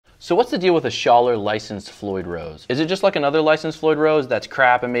So what's the deal with a Schaller licensed Floyd Rose? Is it just like another licensed Floyd Rose that's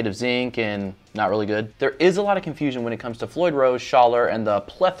crap and made of zinc and not really good? There is a lot of confusion when it comes to Floyd Rose, Schaller, and the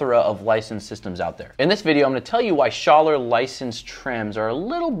plethora of licensed systems out there. In this video, I'm going to tell you why Schaller licensed trems are a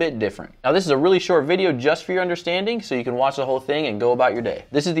little bit different. Now this is a really short video just for your understanding, so you can watch the whole thing and go about your day.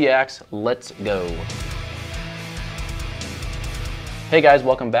 This is The Axe, let's go. Hey guys,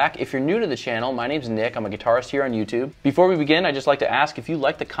 welcome back. If you're new to the channel, my name's Nick. I'm a guitarist here on YouTube. Before we begin, I'd just like to ask if you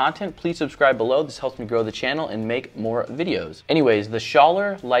like the content, please subscribe below. This helps me grow the channel and make more videos. Anyways, the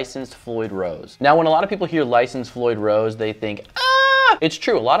Schaller licensed Floyd Rose. Now, when a lot of people hear licensed Floyd Rose, they think, ah! It's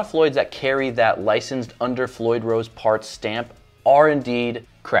true, a lot of Floyds that carry that licensed under Floyd Rose parts stamp are indeed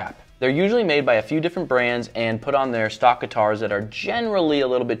crap. They're usually made by a few different brands and put on their stock guitars that are generally a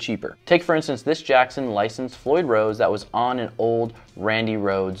little bit cheaper. Take for instance this Jackson licensed Floyd Rose that was on an old Randy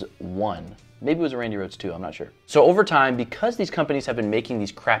Rhoads 1. Maybe it was a Randy Rhoads 2, I'm not sure. So over time, because these companies have been making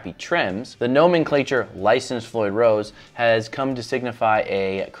these crappy trems, the nomenclature licensed Floyd Rose has come to signify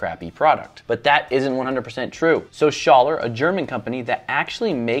a crappy product. But that isn't 100% true. So Schaller, a German company that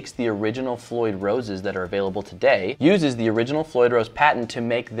actually makes the original Floyd Roses that are available today, uses the original Floyd Rose patent to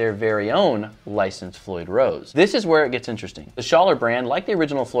make their very own licensed Floyd Rose. This is where it gets interesting. The Schaller brand, like the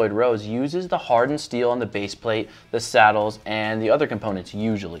original Floyd Rose, uses the hardened steel on the base plate, the saddles, and the other components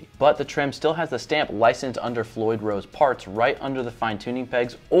usually. But the trem still has the stamp licensed under Floyd Rose parts right under the fine tuning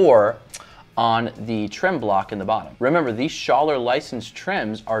pegs or on the trem block in the bottom. Remember, these Schaller licensed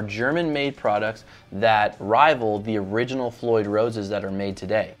trems are German-made products that rival the original Floyd Roses that are made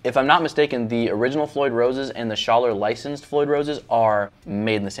today. If I'm not mistaken, the original Floyd Roses and the Schaller licensed Floyd Roses are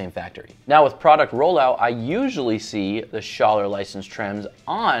made in the same factory. Now with product rollout, I usually see the Schaller licensed trems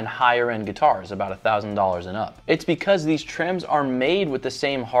on higher end guitars, about $1,000 and up. It's because these trems are made with the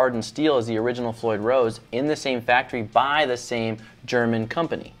same hardened steel as the original Floyd Rose in the same factory by the same German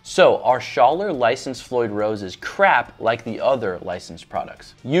company. So are Schaller licensed Floyd Roses crap like the other licensed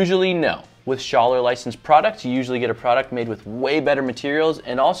products? Usually no. With Schaller licensed products, you usually get a product made with way better materials,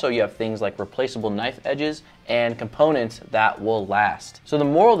 and also you have things like replaceable knife edges and components that will last. So the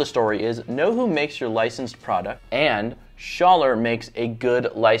moral of the story is know who makes your licensed product, and Schaller makes a good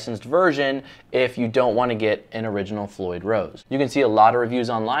licensed version if you don't want to get an original Floyd Rose. You can see a lot of reviews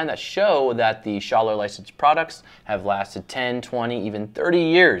online that show that the Schaller licensed products have lasted 10, 20, even 30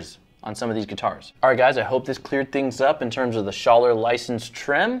 years on some of these guitars. All right guys, I hope this cleared things up in terms of the Schaller licensed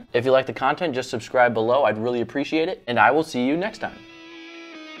trem. If you like the content, just subscribe below. I'd really appreciate it, and I will see you next time.